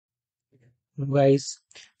Guys,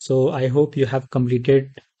 so I hope you have completed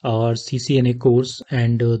our CCNA course,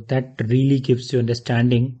 and that really gives you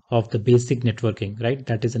understanding of the basic networking, right?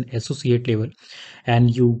 That is an associate level,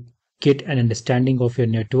 and you get an understanding of your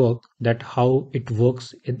network, that how it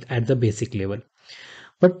works at the basic level.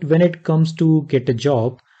 But when it comes to get a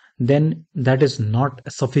job, then that is not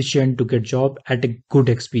sufficient to get job at a good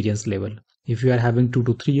experience level. If you are having 2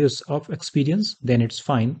 to 3 years of experience, then it's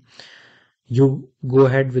fine, you go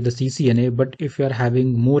ahead with the CCNA. But if you are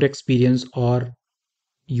having more experience or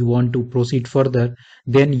you want to proceed further,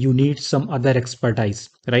 then you need some other expertise,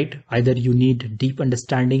 right? Either you need deep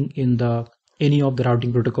understanding in the any of the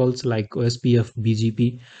routing protocols like OSPF,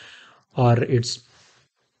 BGP, or it's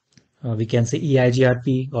we can say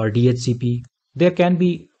EIGRP or DHCP. There can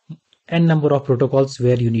be n number of protocols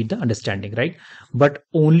where you need the understanding, right? But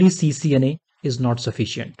only CCNA is not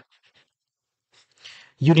sufficient.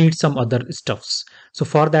 You need some other stuffs. So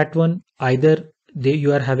for that one, either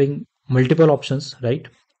you are having multiple options, right?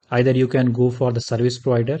 Either you can go for the service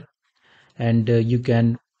provider, and you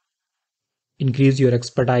can increase your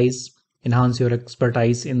expertise, enhance your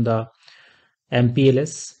expertise in the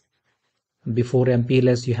MPLS. Before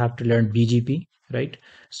MPLS, you have to learn BGP, right?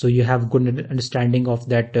 So you have good understanding of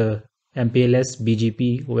that MPLS,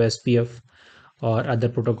 BGP, OSPF, or other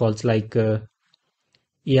protocols like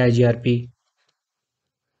EIGRP.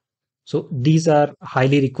 So these are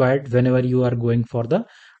highly required whenever you are going for the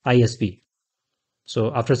ISP.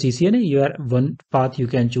 So after CCNA, you are one path you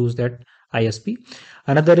can choose, that ISP.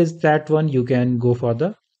 Another is that one you can go for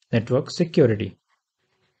the network security.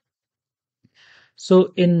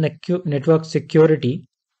 So in network security,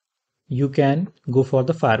 you can go for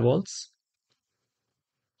the firewalls.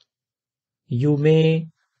 You may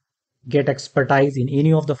get expertise in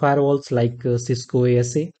any of the firewalls like Cisco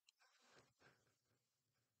ASA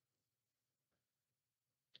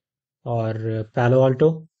or Palo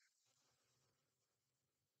Alto,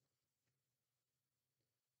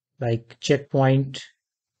 like Checkpoint,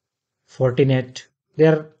 Fortinet.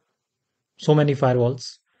 There are so many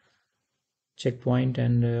firewalls. Checkpoint,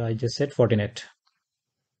 and I just said Fortinet,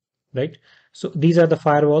 right? So these are the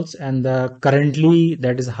firewalls, and the currently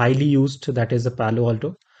that is highly used, that is the Palo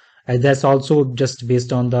Alto, and that's also just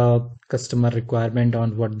based on the customer requirement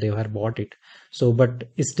on what they have bought it. So but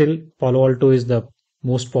still Palo Alto is the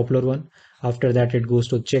most popular one. After that it goes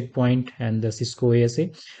to Checkpoint and the Cisco ASA,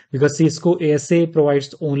 because Cisco ASA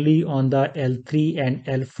provides only on the L3 and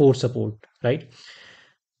L4 support, right?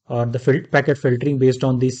 Or the packet filtering based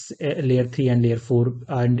on this layer 3 and layer 4.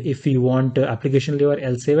 And if you want application layer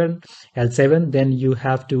L7, then you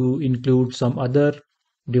have to include some other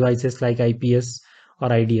devices like IPS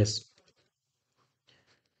or IDS.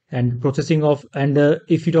 And processing of, and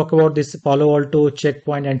if you talk about this Palo Alto,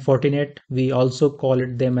 Checkpoint, and Fortinet, we also call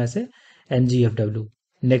it them as a NGFW,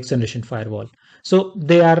 next generation firewall. So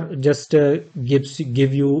they are just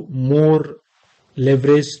give you more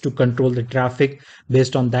leverage to control the traffic.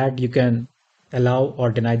 Based on that, you can allow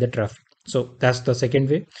or deny the traffic. So that's the second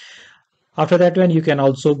way. After that one, you can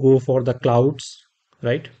also go for the clouds,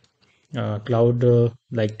 right? Cloud,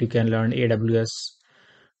 like you can learn AWS,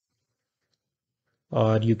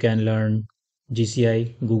 or you can learn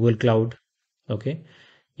GCI, Google Cloud. Okay.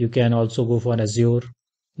 You can also go for Azure,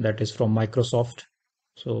 that is from Microsoft.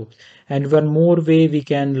 So, and one more way we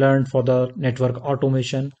can learn for the network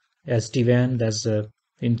automation, SD-WAN, that's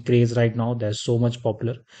in craze right now. That's so much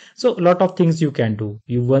popular. So a lot of things you can do.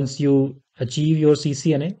 You once you achieve your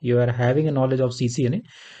CCNA, you are having a knowledge of CCNA.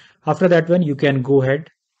 After that one, you can go ahead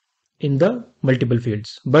in the multiple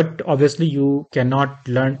fields, but obviously you cannot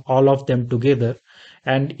learn all of them together.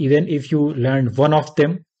 And even if you learn one of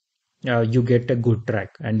them, you get a good track.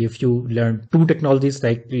 And if you learn two technologies,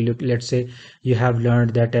 like let's say you have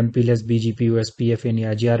learned that MPLS, BGP, OSPF, and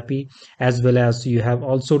GRP, as well as you have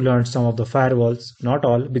also learned some of the firewalls, not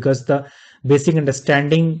all, because the basic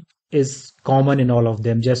understanding is common in all of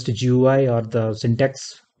them. Just GUI or the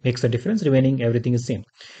syntax makes a difference, remaining everything is same.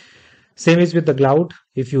 Same is with the cloud.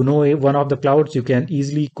 If you know one of the clouds, you can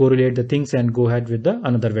easily correlate the things and go ahead with the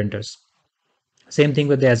another vendors. Same thing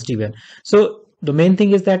with the SD-WAN. So the main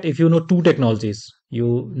thing is that if you know two technologies,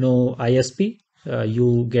 you know ISP,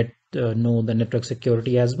 you get know the network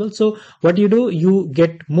security as well. So what you do, you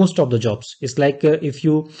get most of the jobs. It's like if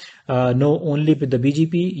you know only with the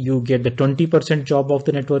BGP, you get the 20% job of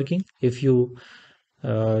the networking. If you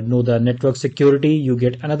know the network security, you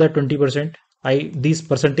get another 20%. These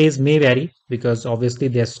percentage may vary because obviously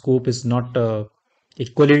their scope is not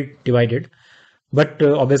equally divided, but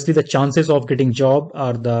obviously the chances of getting job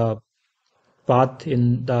or the path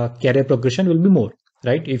in the career progression will be more.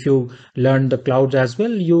 right? If you learn the clouds as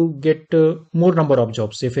well, you get more number of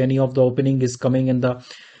jobs. If any of the opening is coming in the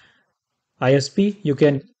ISP, you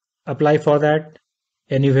can apply for that.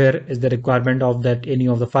 Anywhere is the requirement of that any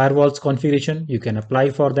of the firewalls configuration, you can apply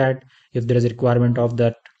for that. If there is a requirement of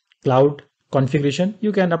that cloud configuration,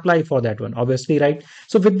 you can apply for that one, obviously, right?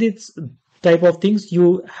 So with this type of things,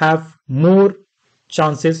 you have more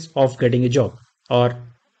chances of getting a job or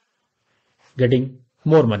getting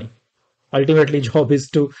more money. Ultimately, job is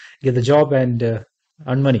to get the job and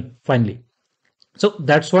earn money finally. So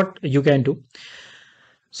that's what you can do.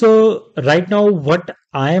 So right now, what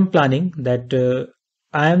I am planning that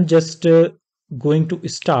I am just going to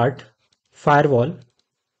start firewall.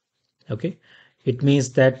 Okay, it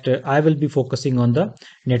means that I will be focusing on the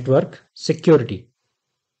network security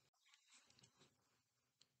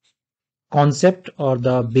concept, or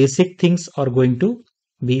the basic things are going to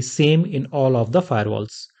be same in all of the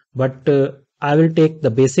firewalls. But I will take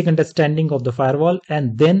the basic understanding of the firewall,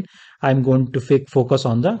 and then I'm going to focus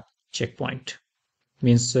on the checkpoint.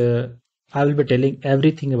 Means I will be telling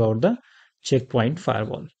everything about the checkpoint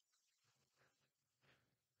firewall.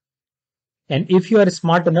 And if you are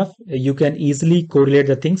smart enough, you can easily correlate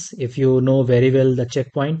the things. If you know very well the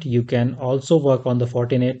checkpoint, you can also work on the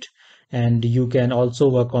Fortinet, and you can also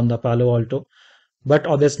work on the Palo Alto, but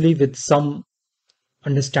obviously with some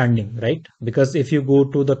understanding, right? Because if you go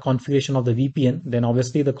to the configuration of the VPN, then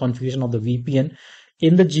obviously the configuration of the VPN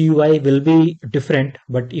in the GUI will be different.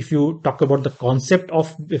 But if you talk about the concept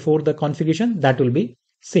of before the configuration, that will be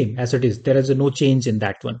same as it is. There is no change in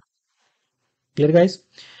that one. Clear, guys?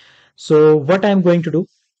 So what I'm going to do,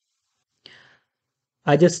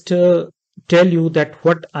 I just tell you that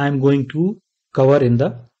what I'm going to cover in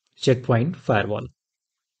the checkpoint firewall.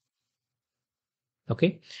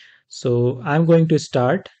 Okay. So I'm going to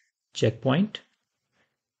start checkpoint.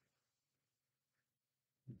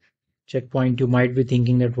 Checkpoint, you might be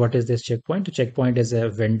thinking that what is this checkpoint? Checkpoint is a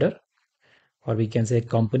vendor, or we can say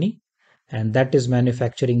company, and that is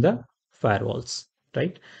manufacturing the firewalls,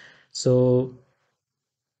 right? So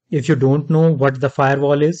if you don't know what the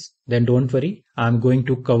firewall is, then don't worry. I'm going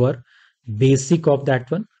to cover basic of that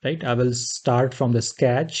one, right? I will start from the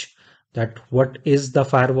sketch that what is the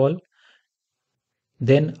firewall.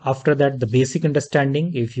 Then after that, the basic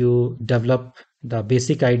understanding, if you develop the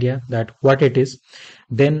basic idea that what it is,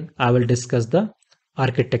 then I will discuss the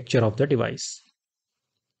architecture of the device.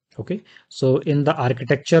 Okay, so in the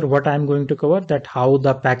architecture, what I'm going to cover, that how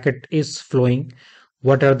the packet is flowing,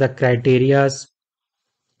 what are the criterias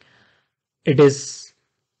it is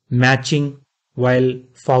matching while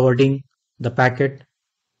forwarding the packet,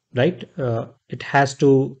 right? It has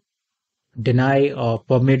to deny or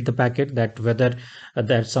permit the packet, that whether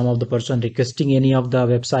that some of the person requesting any of the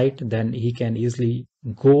website, then he can easily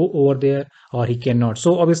go over there or he cannot.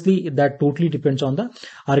 So obviously that totally depends on the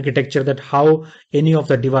architecture, that how any of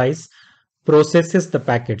the device processes the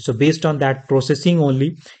packet. So based on that processing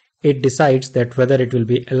only, it decides that whether it will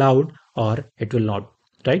be allowed or it will not,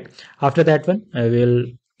 right? After that one, I will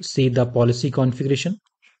see the policy configuration,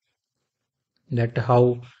 that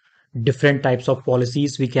how different types of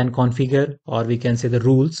policies we can configure, or we can say the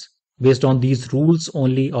rules. Based on these rules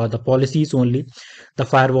only, or the policies only, the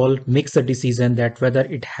firewall makes a decision that whether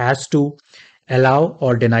it has to allow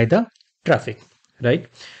or deny the traffic, right?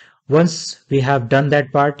 Once we have done that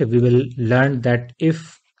part, we will learn that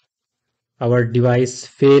if our device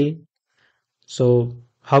fail, so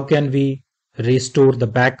how can we restore the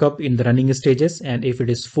backup in the running stages, and if it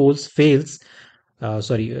is fails,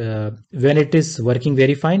 when it is working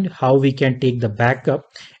very fine, how we can take the backup,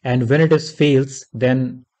 and when it is fails,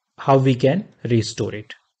 then how we can restore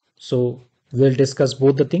it. So we'll discuss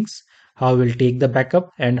both the things, how we'll take the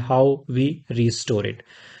backup and how we restore it.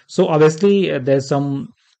 So obviously there's some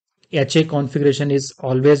HA configuration is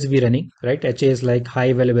always be running, right? HA is like high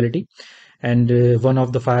availability, and one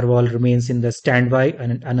of the firewall remains in the standby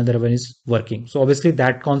and another one is working. So obviously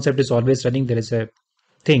that concept is always running. There is a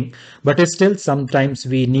thing, but it's still sometimes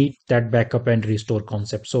we need that backup and restore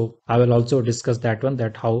concept. So I will also discuss that one,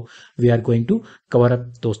 that how we are going to cover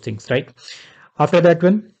up those things, right? After that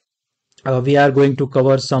one, we are going to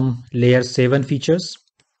cover some layer 7 features.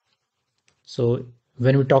 So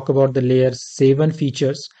when we talk about the layer 7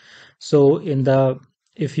 features, so in the,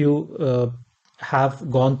 if you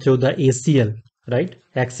have gone through the ACL, right,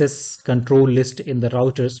 access control list in the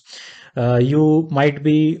routers, you might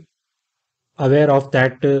be aware of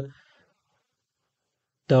that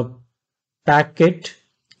the packet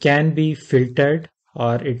can be filtered,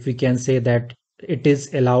 or if we can say that it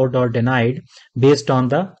is allowed or denied based on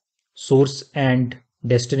the source and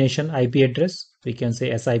destination IP address, we can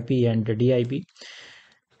say SIP and DIP.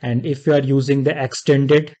 And if you are using the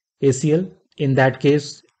extended ACL, in that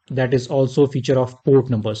case, that is also a feature of port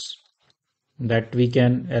numbers, that we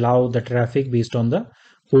can allow the traffic based on the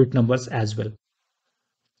port numbers as well.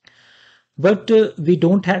 But we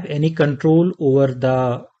don't have any control over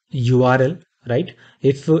the URL, right?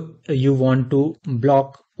 If you want to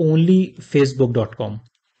block only facebook.com,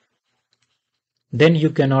 then you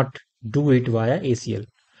cannot do it via ACL.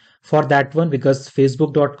 For that one, because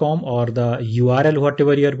facebook.com or the URL,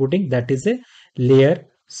 whatever you are putting, that is a layer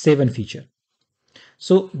 7 feature.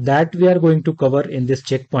 So that we are going to cover in this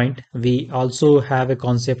checkpoint. We also have a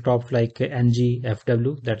concept of like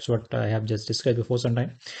NGFW. That's what I have just described before some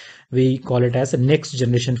time. We call it as a next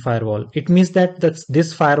generation firewall. It means that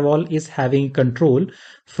this firewall is having control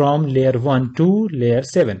from layer 1 to layer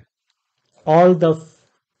 7. All the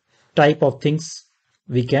type of things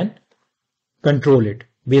we can control it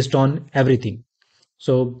based on everything.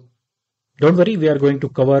 So don't worry, we are going to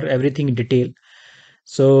cover everything in detail.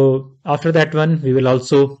 So after that one, we will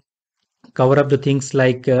also cover up the things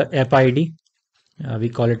like app ID. We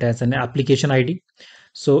call it as an application ID.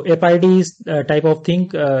 So app ID is a type of thing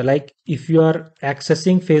like if you are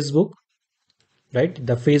accessing Facebook, right?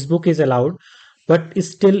 The Facebook is allowed, but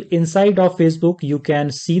still inside of Facebook, you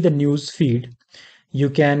can see the news feed. You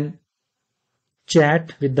can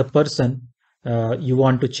chat with the person you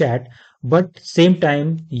want to chat, but same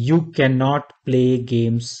time you cannot play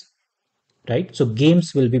games, right? So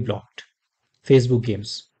games will be blocked. Facebook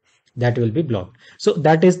games, that will be blocked. So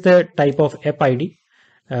that is the type of app ID.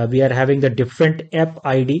 We are having the different app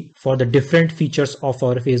ID for the different features of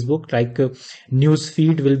our Facebook, like news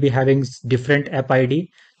feed will be having different app ID,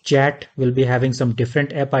 chat will be having some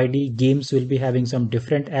different app ID, games will be having some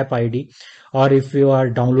different app ID, or if you are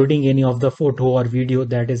downloading any of the photo or video,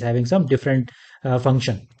 that is having some different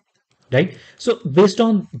function, right? So based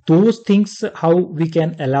on those things, how we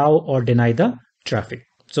can allow or deny the traffic.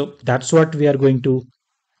 So that's what we are going to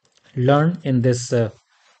learn in this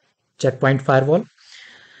checkpoint firewall.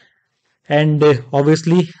 And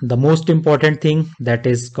obviously the most important thing, that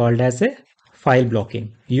is called as a file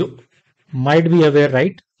blocking. You might be aware,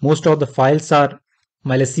 right? Most of the files are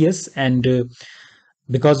malicious, and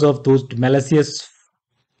because of those malicious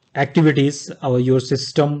activities, your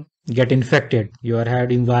system get infected. You are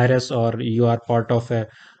having virus, or you are part of a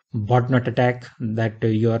botnet attack, that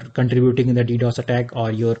you are contributing in the DDoS attack,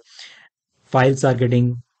 or your files are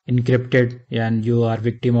getting encrypted and you are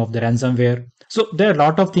victim of the ransomware. So there are a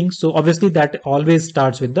lot of things. So obviously that always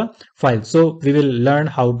starts with the file. So we will learn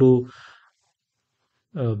how to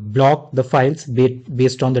block the files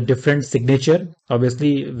based on the different signature.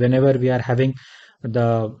 Obviously, whenever we are having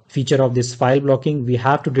the feature of this file blocking, we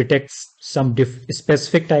have to detect some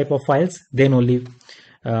specific type of files, then only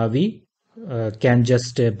we can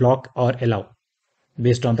just block or allow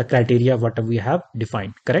based on the criteria what we have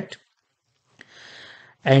defined, correct?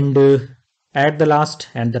 And at the last,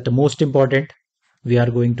 and that the most important, we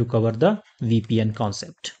are going to cover the VPN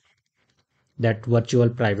concept, that virtual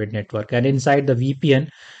private network. And inside the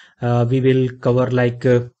VPN, we will cover like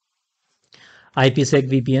IPsec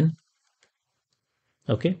VPN.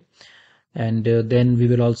 Okay. And then we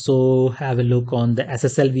will also have a look on the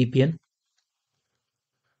SSL VPN.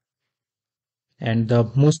 And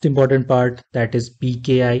the most important part, that is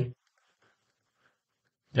PKI,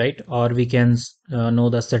 right? Or we can know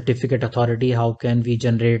the certificate authority. How can we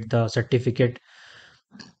generate the certificate?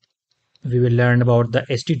 We will learn about the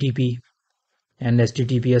HTTP and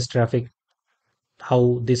HTTPS traffic,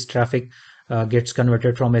 how this traffic gets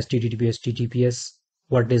converted from HTTPS to HTTPS,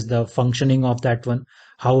 what is the functioning of that one,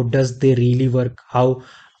 how does they really work, how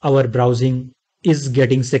our browsing is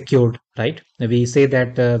getting secured, right? We say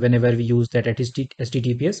that whenever we use that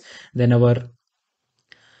HTTPS, then our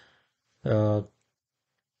uh,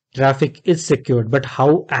 traffic is secured, but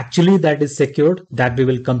how actually that is secured, that we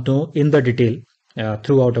will come to know in the detail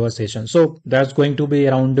throughout our session. So that's going to be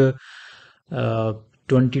around uh,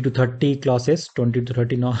 20 to 30 classes, 20 to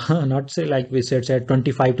 30, no, not say like we said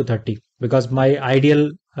 25 to 30, because my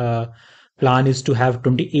ideal plan is to have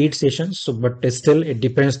 28 sessions. So but still it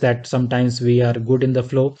depends, that sometimes we are good in the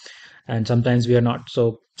flow and sometimes we are not.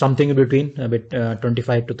 So something in between, a bit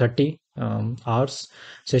 25 to 30 hours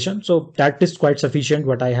session. So that is quite sufficient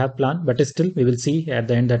what I have planned, but still we will see at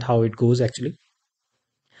the end that how it goes actually.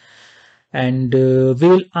 And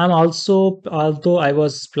I'm also, although I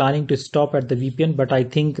was planning to stop at the VPN, but I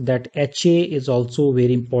think that HA is also a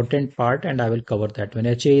very important part, and I will cover that. When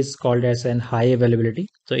HA is called as an high availability,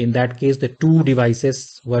 so in that case the two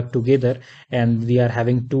devices work together and we are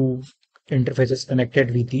having two interfaces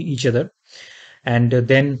connected with each other. And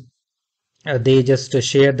then they just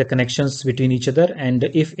share the connections between each other, and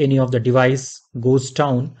if any of the device goes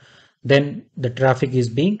down, then the traffic is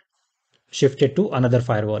being shifted to another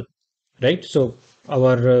firewall, right? So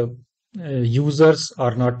our users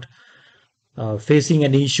are not facing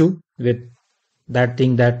an issue with that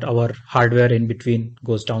thing that our hardware in between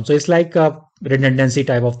goes down. So it's like a redundancy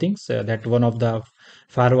type of things, that one of the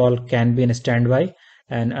firewall can be in standby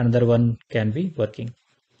and another one can be working.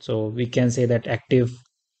 So we can say that active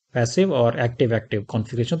passive or active active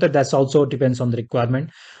configuration. That's also depends on the requirement.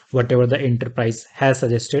 Whatever the enterprise has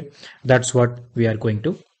suggested, that's what we are going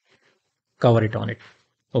to cover it on it.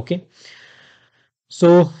 Okay.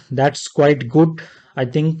 So that's quite good, I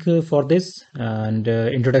think, for this and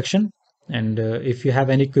introduction. And if you have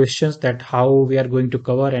any questions that how we are going to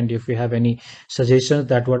cover, and if you have any suggestions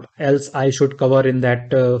that what else I should cover in that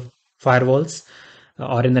firewalls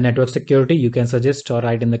or in the network security, you can suggest or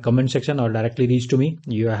write in the comment section or directly reach to me.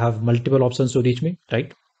 You have multiple options to reach me,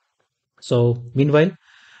 right? So meanwhile,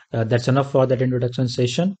 that's enough for that introduction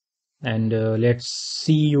session. And let's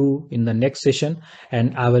see you in the next session.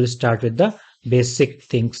 And I will start with the basic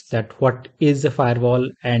things that what is a firewall,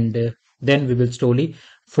 and then we will slowly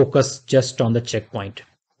focus just on the checkpoint,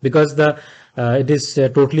 because the it is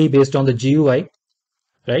totally based on the GUI,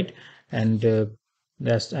 right? And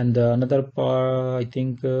yes, and the another part, I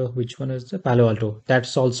think, which one is the Palo Alto?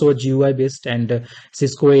 That's also a GUI based, and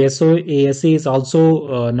Cisco ASA is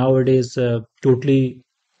also nowadays totally,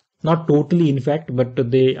 not totally in fact,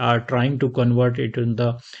 but they are trying to convert it in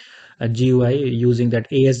the GUI using that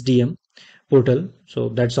ASDM portal. So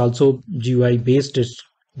that's also GUI based.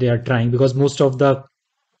 They are trying, because most of the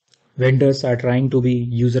vendors are trying to be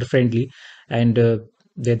user friendly, and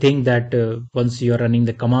they think that once you are running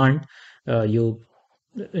the command, you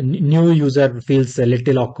new user feels a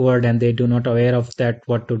little awkward and they do not aware of that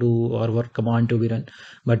what to do or what command to be run.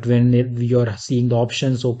 But when you're seeing the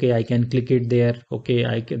options, okay, I can click it there,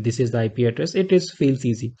 okay, this is the IP address, it is feels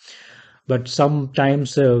easy. But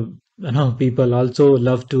sometimes people also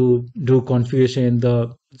love to do configuration in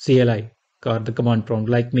the CLI or the command prompt.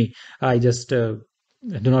 Like me, I just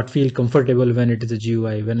do not feel comfortable when it is a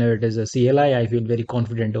GUI. Whenever it is a CLI, I feel very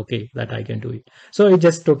confident, okay, that I can do it. So it's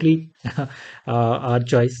just totally our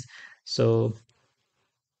choice. So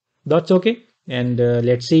that's okay. And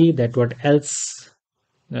let's see that what else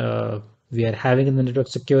uh, we are having in the network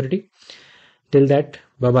security. Till that,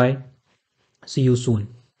 bye bye. See you soon.